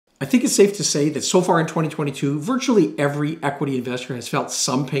I think it's safe to say that so far in 2022, virtually every equity investor has felt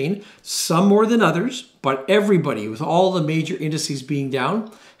some pain, some more than others, but everybody, with all the major indices being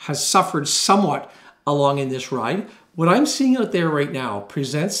down, has suffered somewhat along in this ride. What I'm seeing out there right now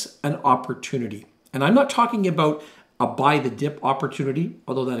presents an opportunity. And I'm not talking about a buy the dip opportunity,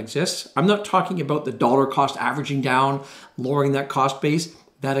 although that exists. I'm not talking about the dollar cost averaging down, lowering that cost base.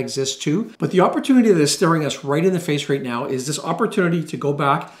 That exists too. But the opportunity that is staring us right in the face right now is this opportunity to go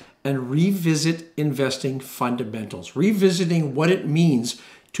back and revisit investing fundamentals, revisiting what it means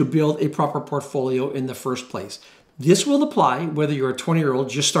to build a proper portfolio in the first place. This will apply whether you're a 20-year-old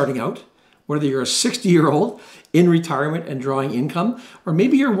just starting out, whether you're a 60-year-old in retirement and drawing income, or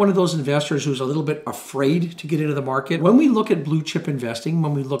maybe you're one of those investors who's a little bit afraid to get into the market. When we look at blue chip investing,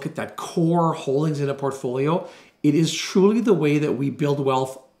 when we look at that core holdings in a portfolio, it is truly the way that we build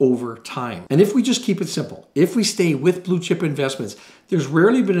wealth over time. And if we just keep it simple, if we stay with blue chip investments, there's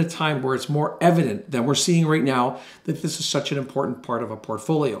rarely been a time where it's more evident than we're seeing right now that this is such an important part of a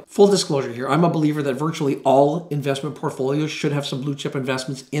portfolio. Full disclosure here, I'm a believer that virtually all investment portfolios should have some blue chip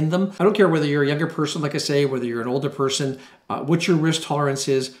investments in them. I don't care whether you're a younger person, like I say, whether you're an older person, what your risk tolerance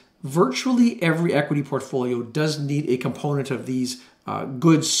is. Virtually every equity portfolio does need a component of these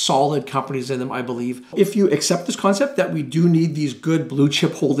good, solid companies in them, I believe. If you accept this concept that we do need these good blue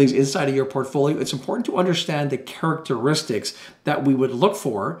chip holdings inside of your portfolio, it's important to understand the characteristics that we would look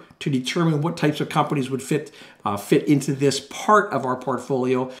for to determine what types of companies would fit into this part of our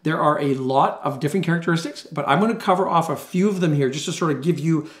portfolio. There are a lot of different characteristics, but I'm going to cover off a few of them here just to sort of give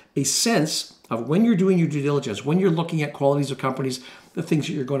you a sense of when you're doing your due diligence, when you're looking at qualities of companies, the things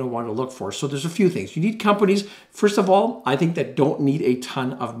that you're going to want to look for. So there's a few things. You need companies, first of all, I think that don't need a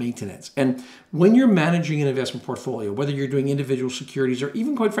ton of maintenance. And when you're managing an investment portfolio, whether you're doing individual securities or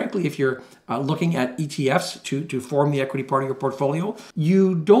even quite frankly, if you're looking at ETFs to form the equity part of your portfolio,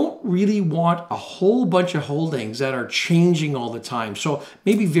 you don't really want a whole bunch of holdings that are changing all the time. So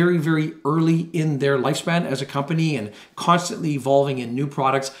maybe very, very early in their lifespan as a company and constantly evolving in new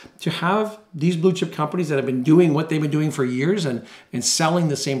products, to have these blue chip companies that have been doing what they've been doing for years and selling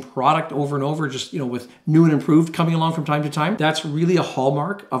the same product over and over, just with new and improved coming along from time to time. That's really a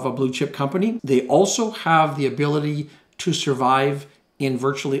hallmark of a blue chip company. They also have the ability to survive in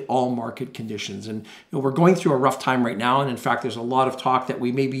virtually all market conditions. And we're going through a rough time right now. And in fact, there's a lot of talk that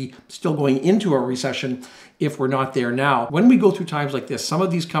we may be still going into a recession if we're not there now. When we go through times like this, some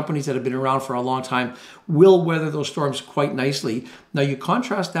of these companies that have been around for a long time will weather those storms quite nicely. Now you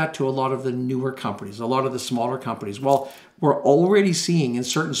contrast that to a lot of the newer companies, a lot of the smaller companies. Well, we're already seeing in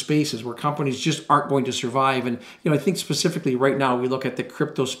certain spaces where companies just aren't going to survive. And I think specifically right now we look at the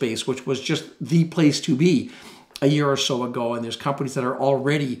crypto space, which was just the place to be a year or so ago, and there's companies that are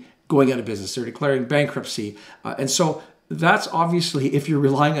already going out of business. They're declaring bankruptcy. And so that's obviously, if you're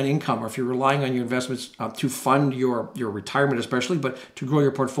relying on income or if you're relying on your investments to fund your retirement especially, but to grow your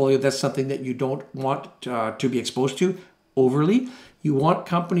portfolio, that's something that you don't want to be exposed to overly. You want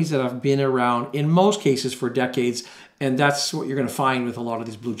companies that have been around in most cases for decades, and that's what you're going to find with a lot of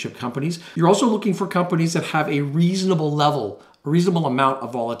these blue chip companies. You're also looking for companies that have a reasonable level, a reasonable amount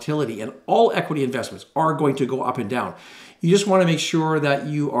of volatility, and all equity investments are going to go up and down. You just want to make sure that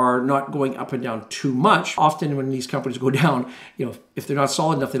you are not going up and down too much. Often when these companies go down, if they're not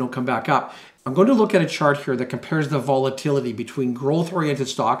solid enough, they don't come back up. I'm going to look at a chart here that compares the volatility between growth-oriented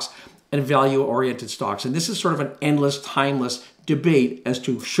stocks and value-oriented stocks. And this is sort of an endless, timeless debate as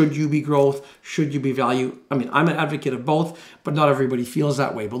to should you be growth, should you be value. I mean, I'm an advocate of both, but not everybody feels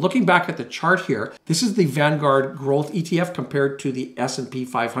that way. But looking back at the chart here, this is the Vanguard Growth ETF compared to the S&P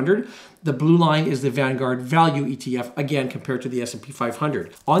 500. The blue line is the Vanguard Value ETF, again, compared to the S&P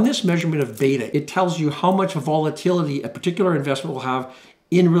 500. On this measurement of beta, it tells you how much volatility a particular investment will have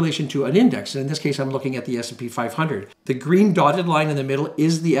in relation to an index. And in this case, I'm looking at the S&P 500. The green dotted line in the middle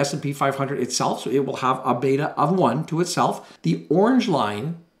is the S&P 500 itself, so it will have a beta of 1 to itself. The orange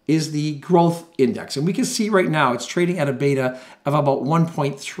line is the growth index. And we can see right now it's trading at a beta of about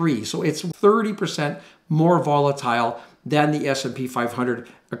 1.3. So it's 30% more volatile than the S&P 500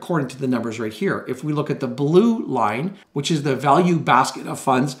 according to the numbers right here. If we look at the blue line, which is the value basket of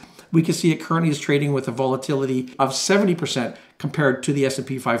funds, we can see it currently is trading with a volatility of 70% compared to the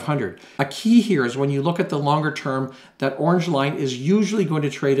S&P 500. A key here is when you look at the longer term, that orange line is usually going to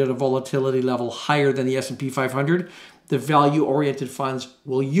trade at a volatility level higher than the S&P 500. The value-oriented funds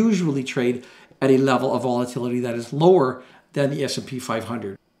will usually trade at a level of volatility that is lower than the S&P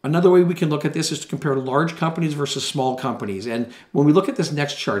 500. Another way we can look at this is to compare large companies versus small companies. And when we look at this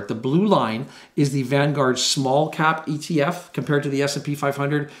next chart, the blue line is the Vanguard small cap ETF compared to the S&P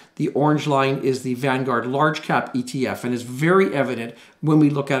 500. The orange line is the Vanguard large cap ETF. And it's very evident when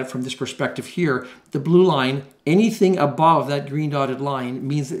we look at it from this perspective here. The blue line, anything above that green dotted line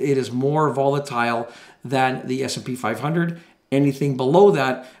means that it is more volatile than the S&P 500. Anything below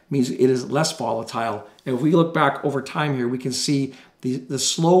that means it is less volatile. And if we look back over time here, we can see the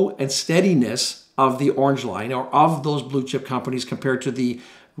slow and steadiness of the orange line, or of those blue chip companies, compared to the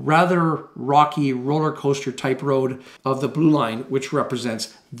rather rocky roller coaster type road of the blue line, which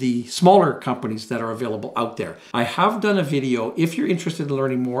represents the smaller companies that are available out there. I have done a video if you're interested in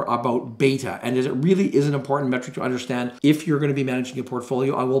learning more about beta, and it really is an important metric to understand if you're going to be managing a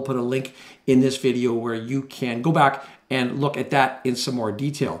portfolio. I will put a link in this video where you can go back and look at that in some more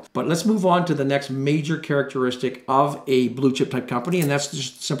detail. But let's move on to the next major characteristic of a blue chip type company, and that's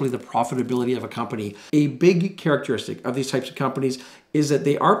just simply the profitability of a company. A big characteristic of these types of companies is that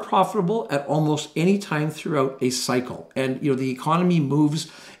they are profitable at almost any time throughout a cycle. And the economy moves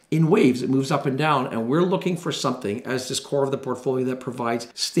in waves. It moves up and down, and we're looking for something as this core of the portfolio that provides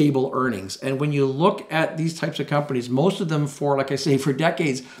stable earnings. And when you look at these types of companies, most of them like I say, for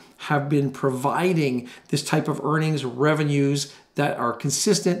decades, have been providing this type of earnings, revenues that are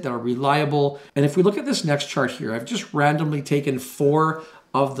consistent, that are reliable. And if we look at this next chart here, I've just randomly taken 4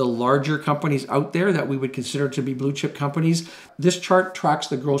 of the larger companies out there that we would consider to be blue chip companies. This chart tracks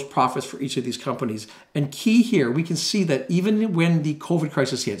the gross profits for each of these companies. And key here, we can see that even when the COVID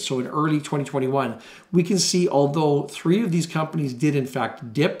crisis hit, so in early 2021, we can see although 3 of these companies did in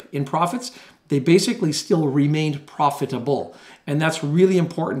fact dip in profits, they basically still remained profitable. And that's really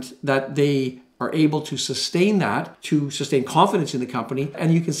important that they are able to sustain that, to sustain confidence in the company.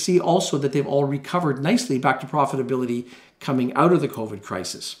 And you can see also that they've all recovered nicely back to profitability coming out of the COVID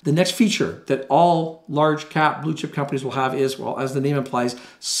crisis. The next feature that all large cap blue chip companies will have is, well, as the name implies,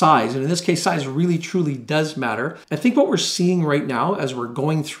 size. And in this case, size really truly does matter. I think what we're seeing right now as we're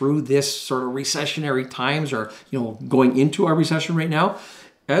going through this sort of recessionary times, or going into our recession right now,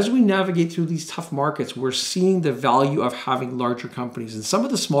 as we navigate through these tough markets, we're seeing the value of having larger companies. And some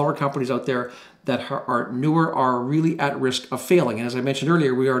of the smaller companies out there that are newer are really at risk of failing. And as I mentioned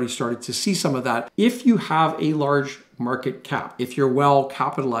earlier, we already started to see some of that. If you have a large market cap, if you're well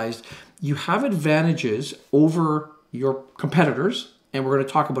capitalized, you have advantages over your competitors. And we're going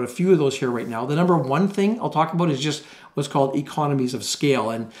to talk about a few of those here right now. The number one thing I'll talk about is just what's called economies of scale.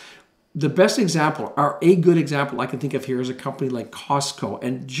 And the best example, or a good example I can think of here, is a company like Costco.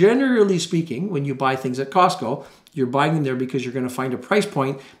 And generally speaking, when you buy things at Costco, you're buying them there because you're going to find a price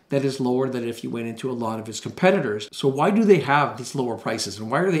point that is lower than if you went into a lot of its competitors. So why do they have these lower prices? And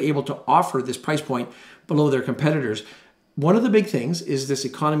why are they able to offer this price point below their competitors? One of the big things is this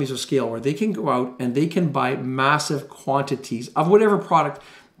economies of scale, where they can go out and they can buy massive quantities of whatever product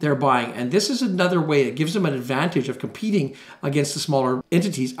they're buying. And this is another way. It gives them an advantage of competing against the smaller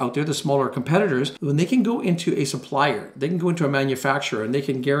entities out there, the smaller competitors. When they can go into a supplier, they can go into a manufacturer, and they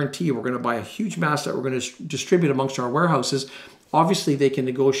can guarantee we're going to buy a huge mass that we're going to distribute amongst our warehouses. Obviously, they can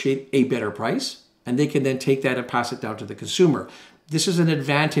negotiate a better price, and they can then take that and pass it down to the consumer. This is an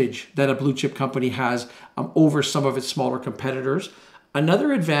advantage that a blue chip company has over some of its smaller competitors.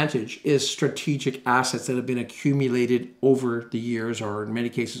 Another advantage is strategic assets that have been accumulated over the years, or in many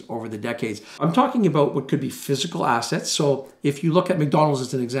cases over the decades. I'm talking about what could be physical assets. So if you look at McDonald's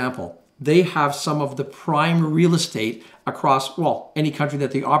as an example, they have some of the prime real estate across, well, any country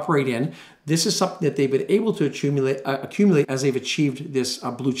that they operate in. This is something that they've been able to accumulate as they've achieved this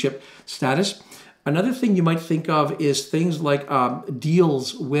blue chip status. Another thing you might think of is things like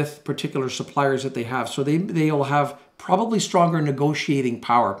deals with particular suppliers that they have. So they'll have probably stronger negotiating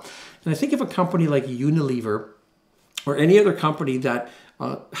power. And I think of a company like Unilever or any other company that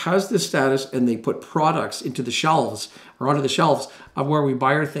has this status, and they put products into the shelves or onto the shelves of where we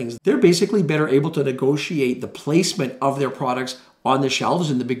buy our things. They're basically better able to negotiate the placement of their products on the shelves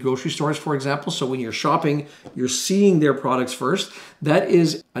in the big grocery stores, for example. So when you're shopping, you're seeing their products first. That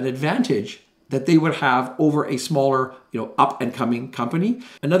is an advantage that they would have over a smaller, up and coming company.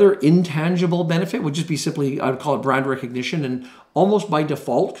 Another intangible benefit would just be simply, I would call it brand recognition. And almost by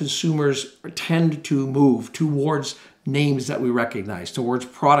default, consumers tend to move towards names that we recognize, towards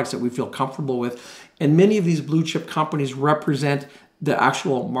products that we feel comfortable with. And many of these blue chip companies represent the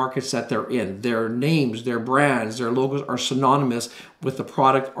actual markets that they're in. Their names, their brands, their logos are synonymous with the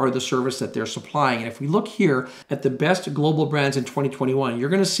product or the service that they're supplying. And if we look here at the best global brands in 2021, you're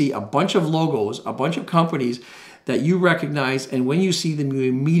going to see a bunch of logos, a bunch of companies that you recognize. And when you see them,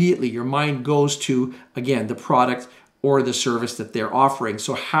 your mind goes to, again, the product or the service that they're offering.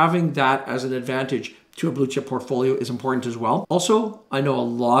 So having that as an advantage to a blue chip portfolio is important as well. Also, I know a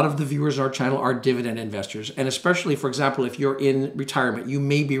lot of the viewers on our channel are dividend investors. And especially, for example, if you're in retirement, you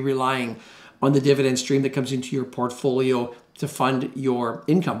may be relying on the dividend stream that comes into your portfolio to fund your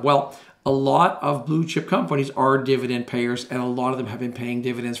income. Well, a lot of blue chip companies are dividend payers, and a lot of them have been paying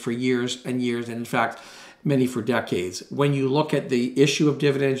dividends for years and years, and in fact, many for decades. When you look at the issue of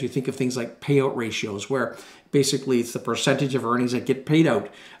dividends, you think of things like payout ratios, where basically it's the percentage of earnings that get paid out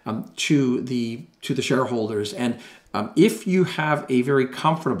to the shareholders. And if you have a very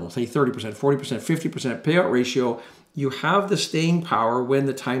comfortable, say 30%, 40%, 50% payout ratio, you have the staying power when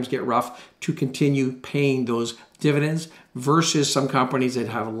the times get rough to continue paying those dividends, versus some companies that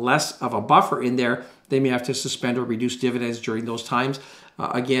have less of a buffer in there. They may have to suspend or reduce dividends during those times.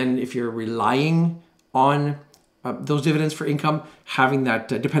 Again, if you're relying on those dividends for income, having that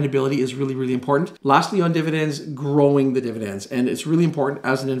dependability is really, really important. Lastly, on dividends, growing the dividends. And it's really important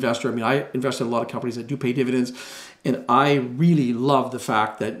as an investor. I mean, I invest in a lot of companies that do pay dividends, and I really love the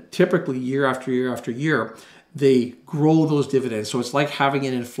fact that typically year after year after year, they grow those dividends. So it's like having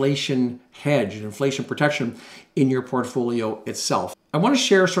an inflation hedge, an inflation protection in your portfolio itself. I want to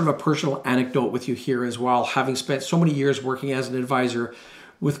share sort of a personal anecdote with you here as well. Having spent so many years working as an advisor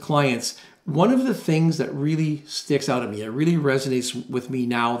with clients, one of the things that really sticks out at me, it really resonates with me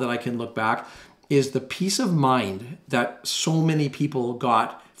now that I can look back, is the peace of mind that so many people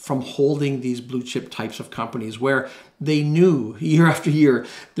got from holding these blue chip types of companies, where they knew year after year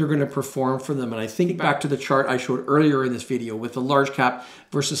they're going to perform for them. And I think back to the chart I showed earlier in this video with the large cap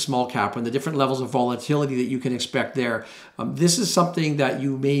versus small cap and the different levels of volatility that you can expect there. This is something that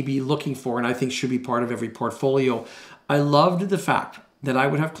you may be looking for, and I think should be part of every portfolio. I loved the fact that I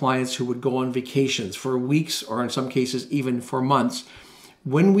would have clients who would go on vacations for weeks, or in some cases even for months.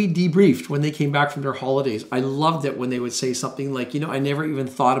 When we debriefed, when they came back from their holidays, I loved it when they would say something like, I never even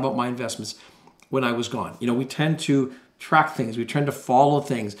thought about my investments when I was gone. We tend to track things, we tend to follow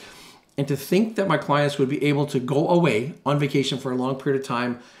things. And to think that my clients would be able to go away on vacation for a long period of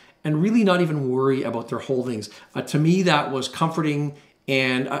time and really not even worry about their holdings, to me, that was comforting.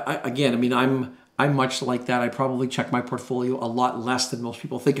 And I'm much like that. I probably check my portfolio a lot less than most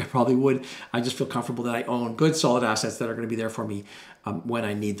people think I probably would. I just feel comfortable that I own good, solid assets that are going to be there for me when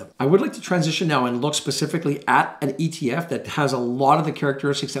I need them. I would like to transition now and look specifically at an ETF that has a lot of the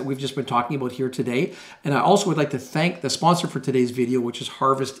characteristics that we've just been talking about here today. And I also would like to thank the sponsor for today's video, which is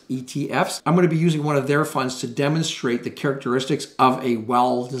Harvest ETFs. I'm going to be using one of their funds to demonstrate the characteristics of a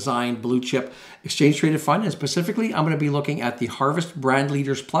well-designed blue chip exchange traded fund. And specifically, I'm going to be looking at the Harvest Brand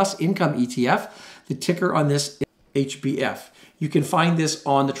Leaders Plus Income ETF. The ticker on this is HBF. You can find this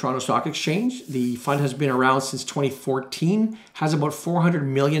on the Toronto Stock Exchange. The fund has been around since 2014, has about $400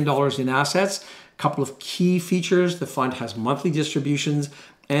 million in assets. A couple of key features: the fund has monthly distributions,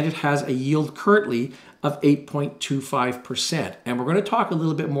 and it has a yield currently of 8.25%. And we're going to talk a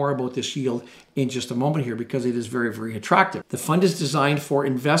little bit more about this yield in just a moment here, because it is very, very attractive. The fund is designed for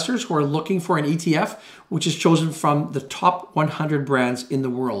investors who are looking for an ETF which is chosen from the top 100 brands in the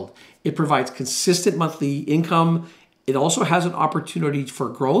world. It provides consistent monthly income. It also has an opportunity for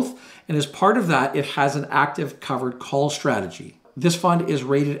growth. And as part of that, it has an active covered call strategy. This fund is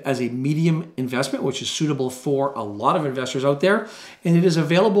rated as a medium investment, which is suitable for a lot of investors out there. And it is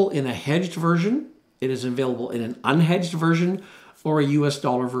available in a hedged version. It is available in an unhedged version, or a US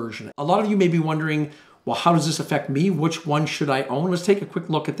dollar version. A lot of you may be wondering, well, how does this affect me? Which one should I own? Let's take a quick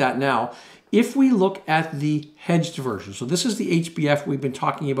look at that now. If we look at the hedged version, so this is the HBF we've been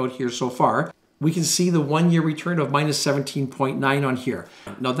talking about here so far, we can see the 1-year return of minus 17.9 on here.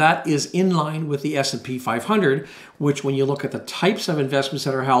 Now that is in line with the S&P 500, which when you look at the types of investments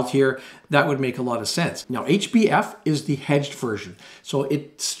that are held here, that would make a lot of sense. Now HBF is the hedged version. So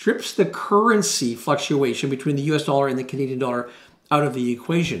it strips the currency fluctuation between the US dollar and the Canadian dollar out of the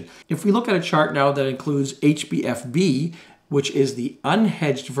equation. If we look at a chart now that includes HBFB, which is the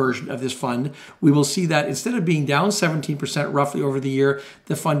unhedged version of this fund, we will see that instead of being down 17% roughly over the year,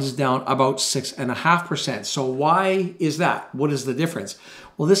 the fund is down about 6.5%. So why is that? What is the difference?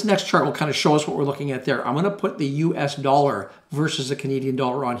 Well, this next chart will kind of show us what we're looking at there. I'm going to put the US dollar versus the Canadian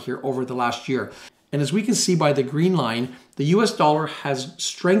dollar on here over the last year. And as we can see by the green line, the US dollar has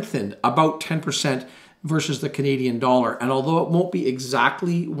strengthened about 10% versus the Canadian dollar. And although it won't be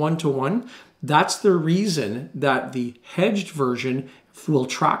exactly one-to-one, that's the reason that the hedged version will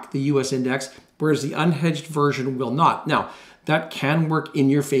track the US index, whereas the unhedged version will not. Now, That can work in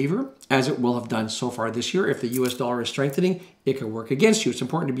your favor, as it will have done so far this year. If the US dollar is strengthening, it can work against you. It's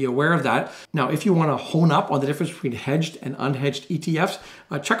important to be aware of that. Now, if you want to hone up on the difference between hedged and unhedged ETFs,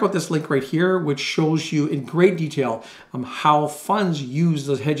 check out this link right here, which shows you in great detail how funds use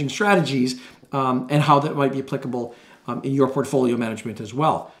those hedging strategies and how that might be applicable in your portfolio management as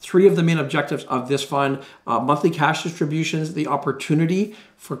well. 3 of the main objectives of this fund: monthly cash distributions, the opportunity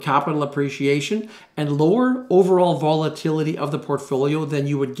for capital appreciation, and lower overall volatility of the portfolio than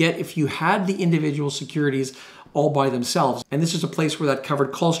you would get if you had the individual securities all by themselves. And this is a place where that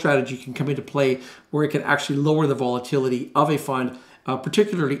covered call strategy can come into play, where it can actually lower the volatility of a fund,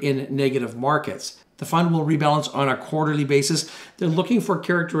 particularly in negative markets. The fund will rebalance on a quarterly basis. They're looking for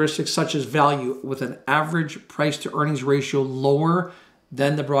characteristics such as value with an average price to earnings ratio lower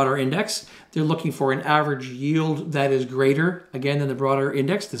than the broader index. They're looking for an average yield that is greater, again, than the broader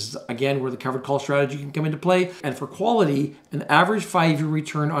index. This is, again, where the covered call strategy can come into play. And for quality, an average 5-year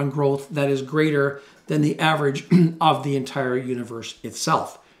return on growth that is greater than the average of the entire universe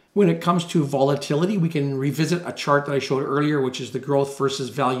itself. When it comes to volatility, we can revisit a chart that I showed earlier, which is the growth versus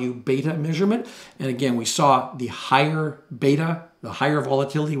value beta measurement. And again, we saw the higher beta, the higher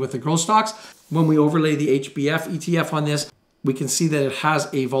volatility with the growth stocks. When we overlay the HBF ETF on this, we can see that it has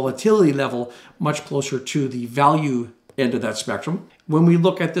a volatility level much closer to the value end of that spectrum. When we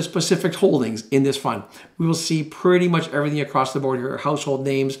look at the specific holdings in this fund, we will see pretty much everything across the board here, household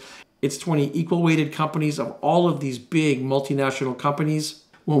names. It's 20 equal weighted companies of all of these big multinational companies.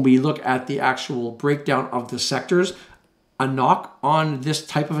 When we look at the actual breakdown of the sectors, a knock on this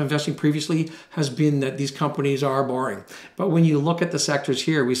type of investing previously has been that these companies are boring. But when you look at the sectors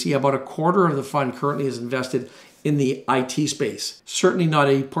here, we see about a quarter of the fund currently is invested in the IT space. Certainly not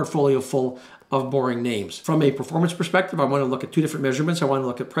a portfolio full of boring names. From a performance perspective, I want to look at 2 different measurements. I want to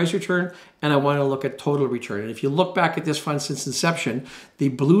look at price return and I want to look at total return. And if you look back at this fund since inception, the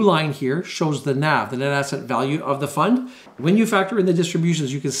blue line here shows the NAV, the net asset value of the fund. When you factor in the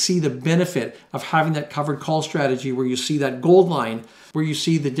distributions, you can see the benefit of having that covered call strategy, where you see that gold line, where you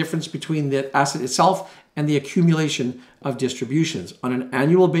see the difference between the asset itself and the accumulation of distributions. On an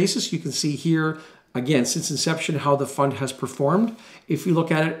annual basis, you can see here, again, since inception, how the fund has performed. If you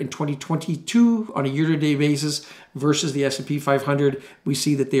look at it in 2022 on a year-to-date basis versus the S&P 500, we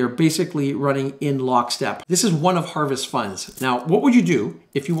see that they are basically running in lockstep. This is one of Harvest funds. Now, what would you do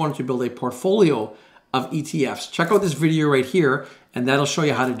if you wanted to build a portfolio of ETFs? Check out this video right here, and that'll show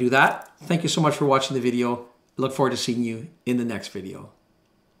you how to do that. Thank you so much for watching the video. I look forward to seeing you in the next video.